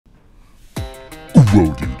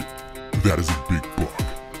Whoa, dude. That is a big buck.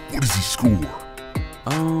 What does he score?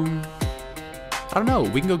 I don't know.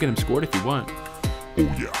 We can go get him scored if you want. Oh,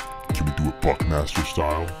 yeah. Can we do it Buckmaster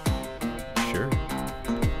style? Sure.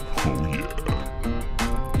 Oh,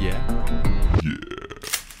 yeah. Yeah.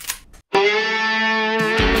 Yeah.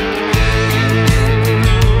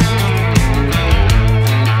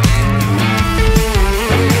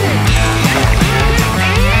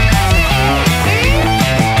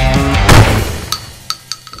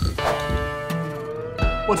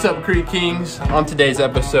 What's up, Creek Kings? On today's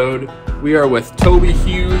episode, we are with Toby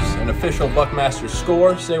Hughes, an official Buckmasters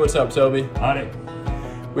score. Say what's up, Toby. Howdy.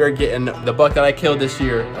 We are getting the buck that I killed this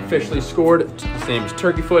year officially scored. His name is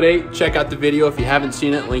Turkey Foot 8. Check out the video if you haven't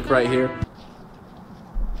seen it. Link right here.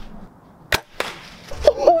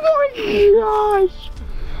 Oh my gosh!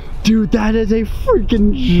 Dude, that is a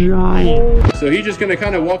freaking giant! So he's just gonna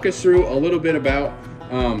kind of walk us through a little bit about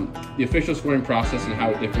the official scoring process and how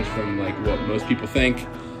it differs from like what most people think.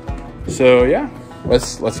 So yeah,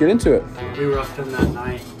 let's get into it. We roughed him that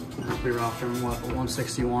night. We roughed him, what,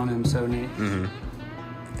 161 and 78. Mm-hmm.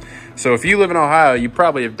 So if you live in Ohio, you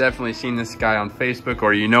probably have definitely seen this guy on Facebook,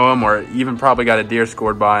 or you know him, or even probably got a deer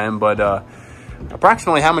scored by him. But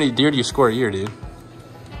approximately how many deer do you score a year, dude?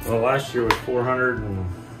 Well, last year was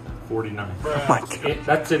 449. Oh my God.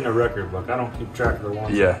 That's in the record book. I don't keep track of the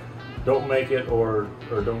ones that don't make it or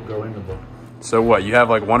don't go in the book. So what, you have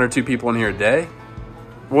like 1 or 2 people in here a day?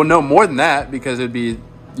 Well, no, more than that, because it'd be,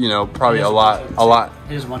 you know, probably a lot.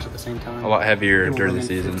 He just went at the same time. A lot heavier during the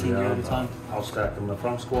season. Yeah, I'll stack them. If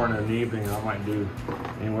I'm scoring in the evening, I might do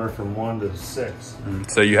anywhere from 1 to 6.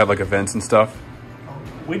 So you have like events and stuff?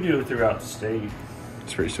 We do it throughout the state.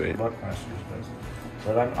 It's pretty sweet. Buckmasters does.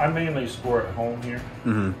 But I mainly score at home here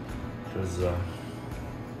because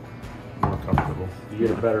more comfortable. You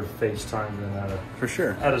get a better face time than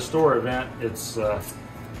at a store event. It's a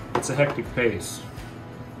hectic pace,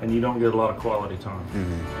 and you don't get a lot of quality time.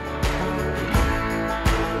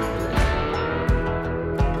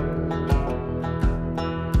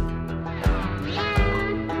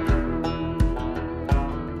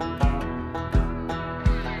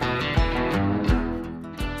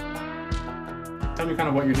 Tell me kind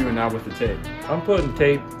of what you're doing now with the tape. I'm putting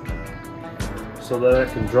tape so that I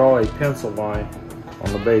can draw a pencil line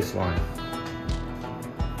on the baseline,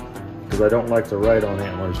 because I don't like to write on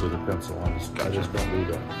antlers with a pencil. I just don't do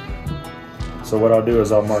that. So what I'll do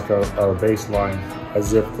is I'll mark a baseline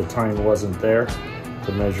as if the tine wasn't there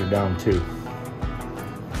to measure down to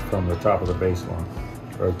from the top of the baseline,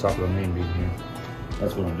 or the top of the main beam here.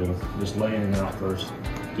 That's what I'm doing. Just laying it out first,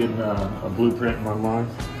 getting a blueprint in my mind.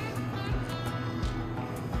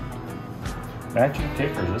 Matching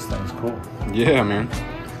kickers, this thing's cool. Yeah, man.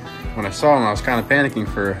 When I saw him, I was kind of panicking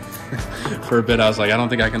for a bit. I was like, I don't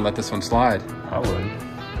think I can let this one slide. I wouldn't.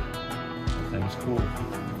 That thing's cool.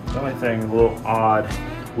 The only thing a little odd,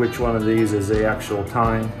 which one of these is the actual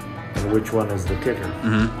tine and which one is the kicker.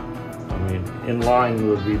 I mean, in line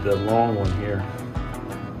would be the long one here.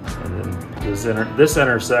 And then this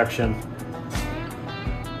intersection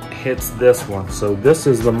hits this one. So this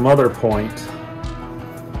is the mother point.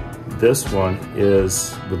 This one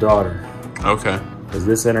is the daughter. Okay. Because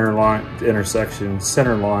this intersection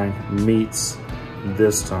center line meets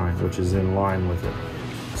this tine, which is in line with it.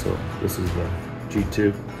 So this is the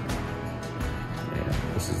G2, and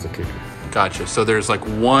this is the kicker. Gotcha. So there's like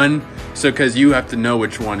one. So because you have to know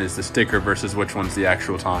which one is the sticker versus which one's the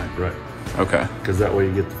actual tine. Right. Okay. Because that way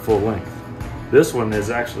you get the full length. This one is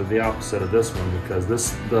actually the opposite of this one, because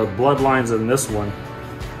the bloodlines in this one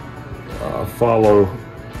follow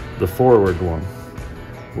the forward one,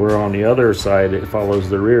 where on the other side it follows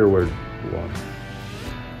the rearward one.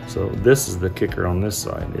 So this is the kicker on this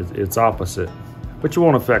side. It's opposite, but you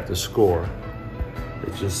won't affect the score.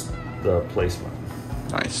 It's just the placement.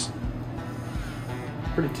 Nice.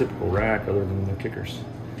 Pretty typical rack other than the kickers.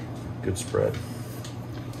 Good spread.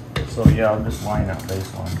 So yeah, I'll just line out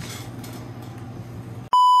baselines.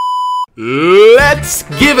 Let's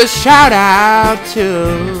give a shout out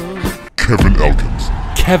to Kevin Elkins.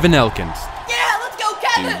 Kevin Elkins. Yeah, let's go,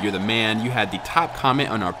 Kevin! Dude, you're the man. You had the top comment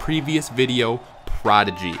on our previous video,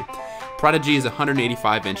 Prodigy. Prodigy is a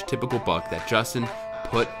 185-inch typical buck that Justin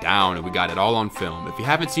put down, and we got it all on film. If you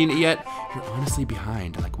haven't seen it yet, you're honestly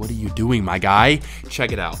behind. Like, what are you doing, my guy?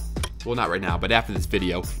 Check it out. Well, not right now, but after this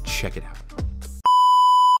video, check it out.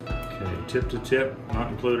 Okay, tip to tip, not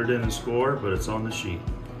included in the score, but it's on the sheet.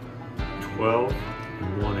 12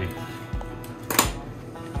 1/8.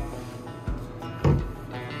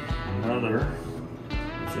 Another,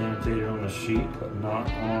 it's annotated on the sheet, but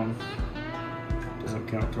not on, doesn't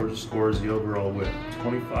count towards the score, is the overall width.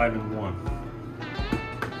 25 and 1.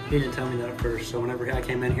 He didn't tell me that at first. So whenever I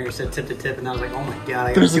came in here, he said tip to tip, and I was like, oh my god,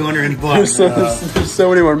 I got 200 in bucks. There's so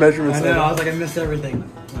many more measurements. I know. I was like, I missed everything.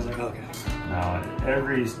 I was like, okay. Now,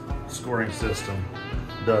 every scoring system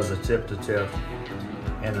does a tip to tip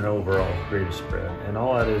and an overall greatest spread, and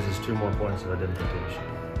all that is 2 more points of identification.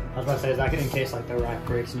 I was about to say, is that in case like the rack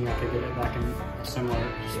breaks and you have to get it back in a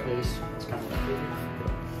similar space? It's kind of that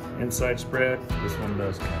figure. Inside spread, this one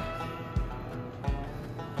does count.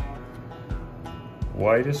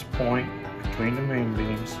 Widest point between the main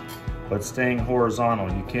beams, but staying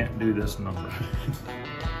horizontal. You can't do this number.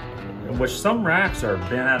 Which some racks are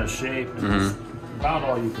bent out of shape, and it's about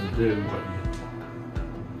all you can do, but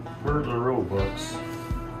per the rule books,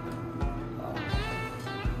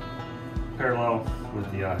 parallel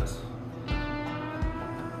with the eyes.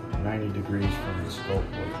 90 degrees from the skull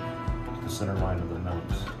plate to the center line of the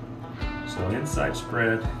nose. So inside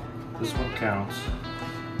spread, this one counts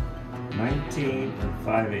 19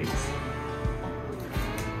 5/8.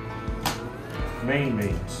 Main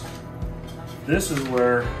beams. This is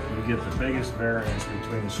where you get the biggest variance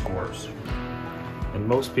between scores. And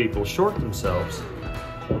most people short themselves.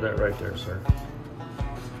 Hold that right there, sir.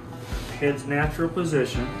 Head's natural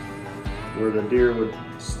position, where the deer would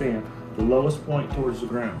stand, the lowest point towards the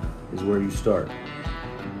ground is where you start,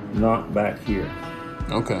 not back here.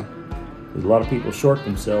 Okay. A lot of people short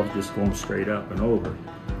themselves just going straight up and over,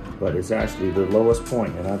 but it's actually the lowest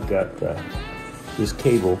point. And I've got this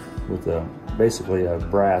cable with basically a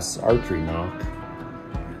brass archery knock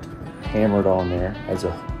hammered on there as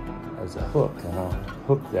a hook, and I'll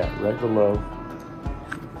hook that right below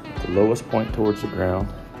the lowest point towards the ground,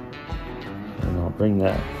 and I'll bring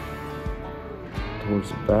that towards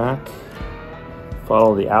the back,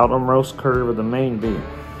 follow the outermost curve of the main beam,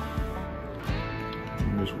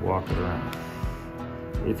 and just walk it around.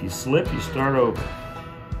 If you slip, you start over.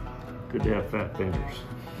 Good to have fat fingers.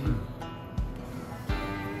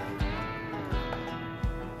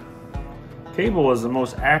 Cable is the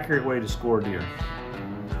most accurate way to score deer.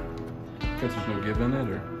 Because there's no give in it,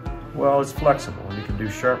 or? Well, it's flexible. You can do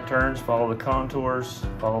sharp turns, follow the contours,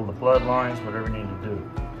 follow the bloodlines, whatever you need to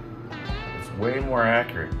do. It's way more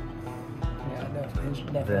accurate Yeah, definitely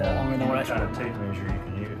than longer than what I any kind of tape measure you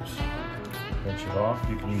can use. Pinch it off.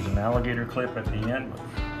 You can use an alligator clip at the end,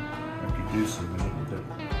 but if you do so, you need to do it.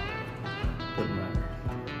 Doesn't matter.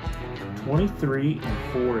 23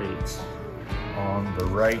 4/8 on the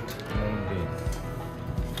right main beam.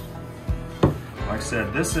 Like I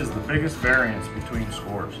said, this is the biggest variance between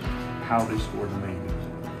scores, how they score the main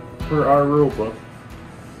beams. Per our rule book,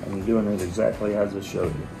 I'm doing it exactly as I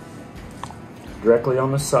showed you. Directly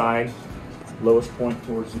on the side, lowest point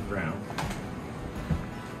towards the ground.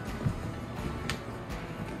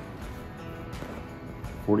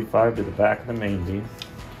 .45 to the back of the main beam.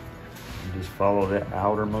 And just follow that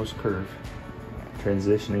outermost curve,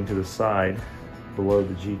 transitioning to the side below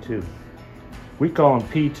the G2. We call them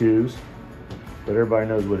P2s, but everybody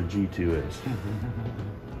knows what a G2 is.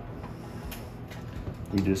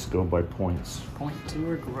 We just go by points. 0.2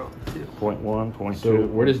 or growth too? 0.1, 0.2. So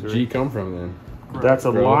where does 0.3. G come from then? That's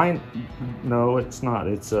a Growth? line. No, it's not.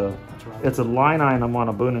 It's a line item on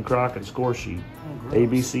a Boone and Crockett score sheet. A,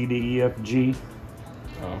 B, C, D, E, F, G.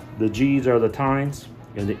 Oh. The G's are the tines,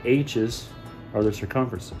 and the H's are the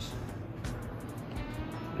circumferences.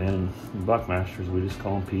 And in Buckmasters, we just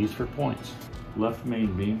call them P's for points. Left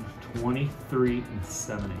main beam, 23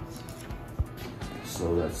 7/8.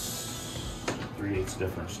 So that's 3/8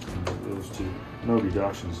 difference between those two. No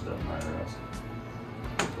deductions, doesn't matter else.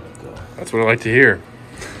 But, That's what I like to hear.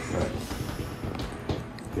 right.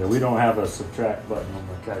 Yeah, we don't have a subtract button on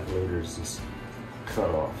the calculator. It's just cut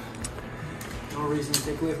off. No reason to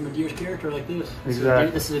take away from a deer's character like this.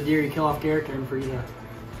 Exactly. This is a deer you kill off character, and for you to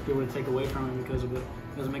be able to take away from him because of it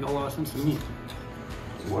doesn't make a whole lot of sense to me.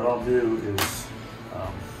 So what I'll do is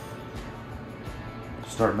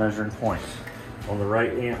start measuring points. On the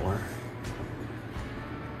right antler,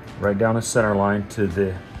 right down the center line to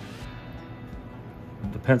the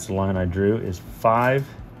pencil line I drew is 5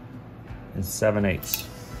 7/8.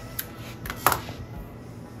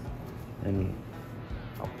 And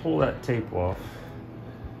I'll pull that tape off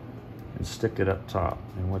and stick it up top.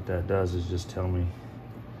 And what that does is just tell me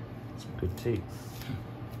it's good tape.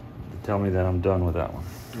 Tell me that I'm done with that one.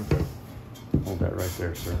 Okay. Hold that right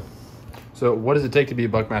there, sir. So what does it take to be a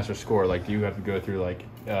Buckmaster score? Like, do you have to go through like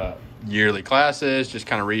yearly classes, just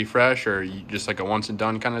kind of refresh, or you just like a once and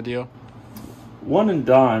done kind of deal? One and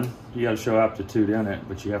done, you got to show aptitude in it,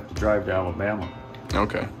 but you have to drive to Alabama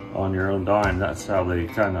Okay. on your own dime. That's how they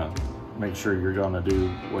kind of make sure you're going to do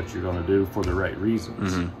what you're going to do for the right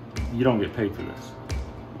reasons. You don't get paid for this.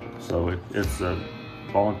 So it's a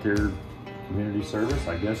volunteer community service,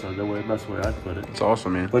 I guess, is the best way I'd put it. It's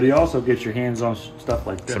awesome, man. But you also get your hands on stuff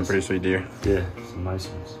like this. Some pretty sweet deer. Yeah, some nice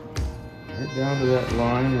ones. Right down to that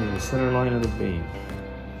line in the center line of the beam.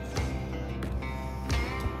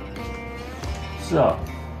 So,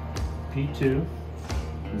 P2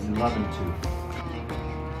 is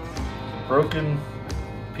 11.2. Broken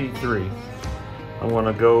P3. I want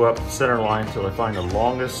to go up the center line until I find the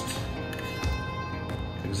longest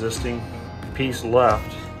existing piece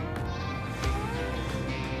left.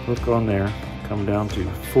 Hook on there, come down to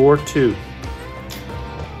 4.2.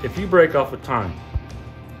 If you break off a tine,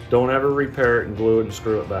 don't ever repair it and glue it and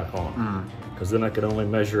screw it back on, because then I can only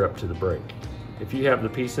measure up to the break. If you have the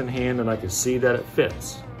piece in hand and I can see that it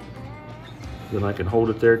fits, then I can hold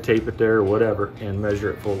it there, tape it there, or whatever, and measure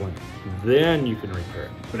it full length. Then you can repair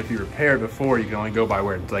it. But if you repair before, you can only go by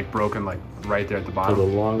where it's like broken, like right there at the To bottom. the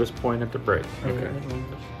longest point at the break. Okay.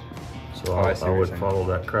 So I see I what you're would saying. follow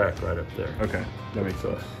that crack right up there. Okay, that makes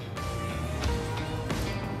sense.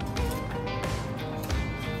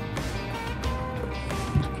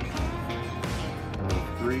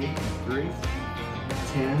 Three,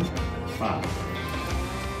 10,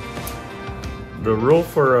 5. The rule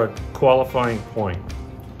for a qualifying point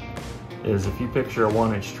is if you picture a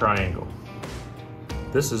 1-inch triangle,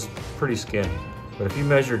 this is pretty skinny, but if you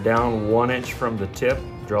measure down 1 inch from the tip,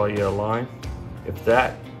 draw you a line, if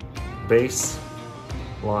that base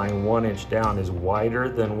line 1 inch down is wider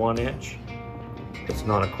than 1 inch, it's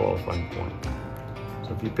not a qualifying point.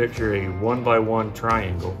 So if you picture a 1x1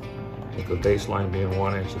 triangle with the baseline being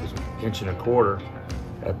 1 inch, it's 1.25 inches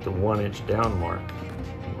at the 1 inch down mark,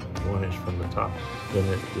 1 inch from the top, then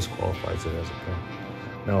it disqualifies it as a point.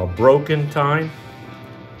 Now a broken tine,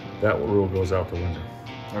 that rule goes out the window.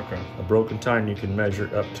 Okay. A broken tine you can measure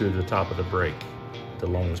up to the top of the break, the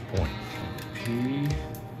longest point.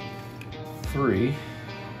 P3,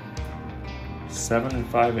 7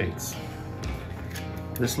 5/8.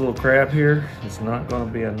 This little crab here is not going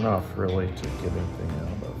to be enough really to get anything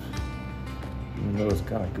out of, even though it's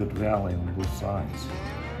got a good valley on both sides.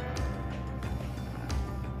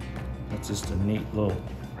 That's just a neat little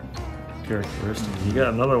characteristic. You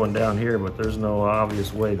got another one down here, but there's no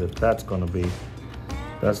obvious way that that's going to be.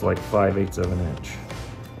 That's like 5/8 of an inch.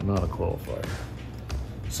 Not a qualifier.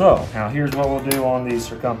 So, now here's what we'll do on these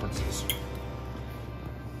circumferences.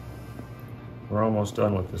 We're almost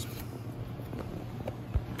done with this.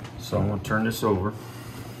 So I'm going to turn this over.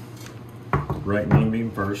 Right main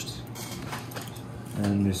beam first.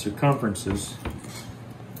 And the circumferences.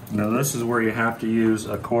 Now this is where you have to use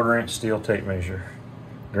a 1/4 inch steel tape measure.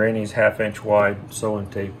 Granny's 1/2 inch wide sewing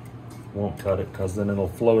tape won't cut it because then it'll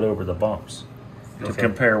float over the bumps. To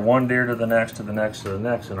compare one deer to the next, to the next, to the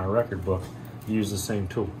next in our record book, use the same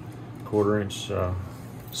tool. 1/4 inch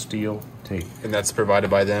steel tape. And that's provided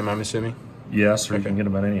by them, I'm assuming? Yes, or you can get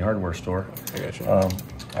them at any hardware store. I got you.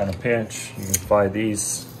 At a pinch, you can buy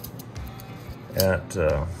these at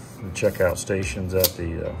the checkout stations at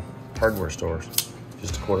the hardware stores.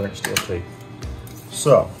 Just a 1/4 inch steel tape.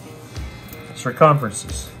 So,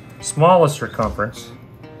 circumferences. Smallest circumference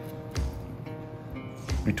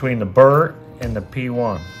between the burr and the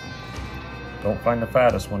P1. Don't find the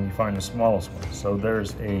fattest one, you find the smallest one. So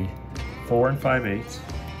there's a 4 5/8,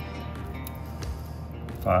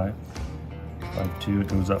 5, 5/2, it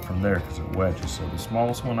goes up from there because it wedges. So the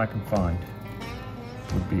smallest one I can find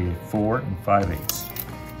would be a 4 5/8.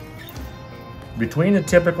 Between the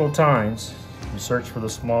typical tines, you search for the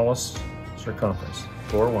smallest circumference.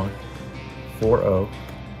 4-1, 4-0,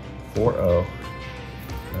 4-0,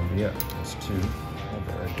 that'd be it. That's 2.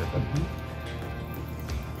 Right there,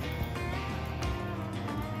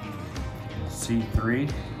 C3,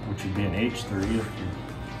 which would be an H3 if you're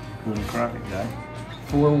Boone and Crockett guy.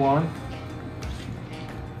 4-1.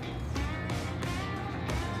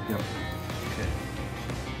 Yep. Okay.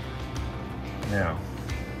 Now,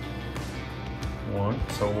 1.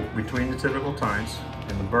 So between the typical tines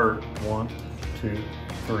and the burr, 1, 2,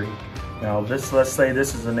 3. Now this, let's say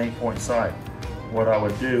this is an 8-point side. What I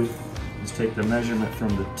would do is take the measurement from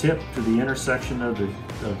the tip to the intersection of the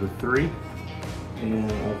 3,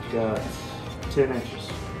 and I've got 10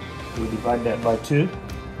 inches. We divide that by 2,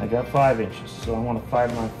 I got 5 inches. So I want to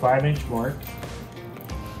find my 5-inch mark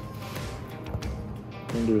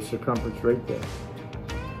into a circumference right there.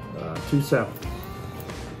 2/7.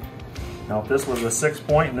 Now if this was a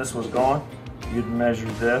 6-point and this was gone, you'd measure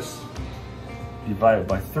this, divide it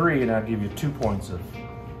by 3, and that'd give you 2 points of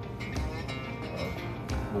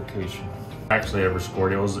location. Actually ever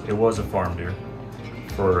scored, it was a farm deer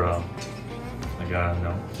for a guy I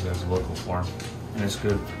know who has a local farm. And it's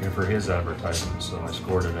good for his advertisement, so I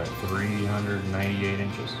scored it at 398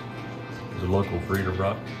 inches. It was a local breeder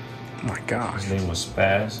buck. Oh my gosh. His name was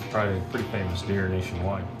Spaz, probably a pretty famous deer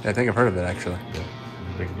nationwide. I think I've heard of it actually. Yeah, it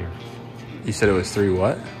was a big deer. You said it was 3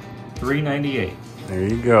 what? 398. There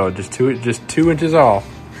you go. Just 2 inches off.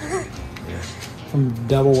 Yeah. From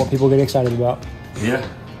double what people get excited about. Yeah.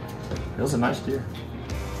 It was a nice deer.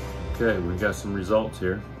 Okay, we got some results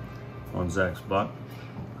here on Zak's buck.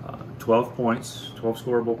 12 points, 12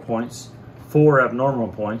 scoreable points, 4 abnormal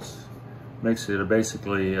points. Makes it a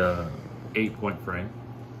basically 8-point frame.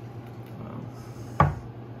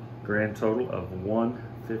 Grand total of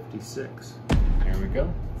 156. Here we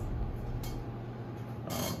go.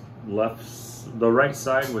 The right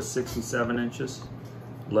side was 67 inches.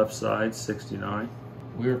 Left side 69.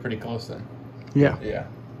 We were pretty close then. Yeah. Yeah.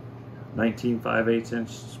 19 5/8 inch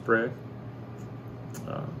spread.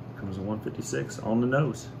 Comes a 156 on the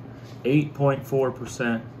nose.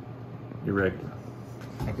 8.4% irregular,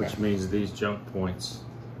 Okay. which means these junk points,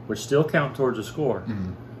 which still count towards a score,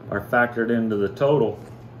 are factored into the total,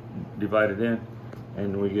 divided in,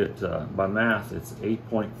 and we get, by math, it's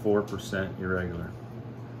 8.4% irregular.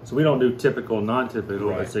 So we don't do typical, non-typical.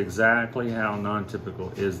 Right. It's exactly how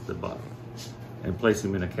non-typical is the buck, and place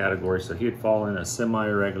him in a category. So he'd fall in a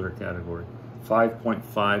semi-irregular category.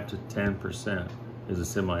 5.5 to 10% is a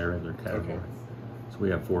semi-irregular category. Okay. So we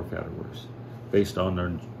have 4 categories based on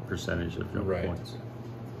their percentage of jump Right. points.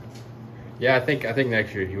 Yeah, I think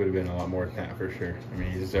next year he would have been a lot more than that for sure. I mean,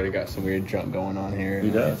 he's already got some weird junk going on here. He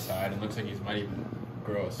on the does. inside. It looks like he might even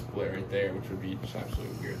grow a split right there, which would be just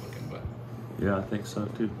absolutely weird looking. But Yeah, I think so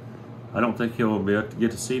too. I don't think he'll be able to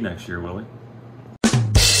get to see next year, will he?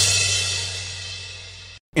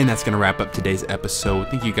 And that's going to wrap up today's episode.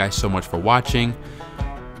 Thank you guys so much for watching.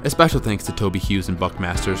 A special thanks to Toby Hughes and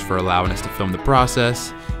Buckmasters for allowing us to film the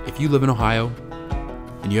process. If you live in Ohio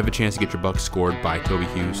and you have a chance to get your buck scored by Toby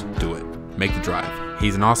Hughes, do it. Make the drive.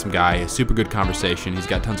 He's an awesome guy, a super good conversation. He's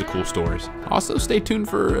got tons of cool stories. Also, stay tuned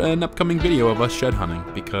for an upcoming video of us shed hunting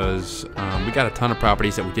because we got a ton of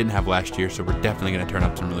properties that we didn't have last year, so we're definitely going to turn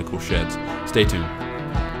up some really cool sheds. Stay tuned.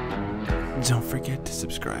 Don't forget to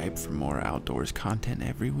subscribe for more outdoors content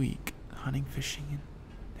every week. Hunting, fishing, and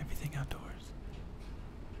everything outdoors.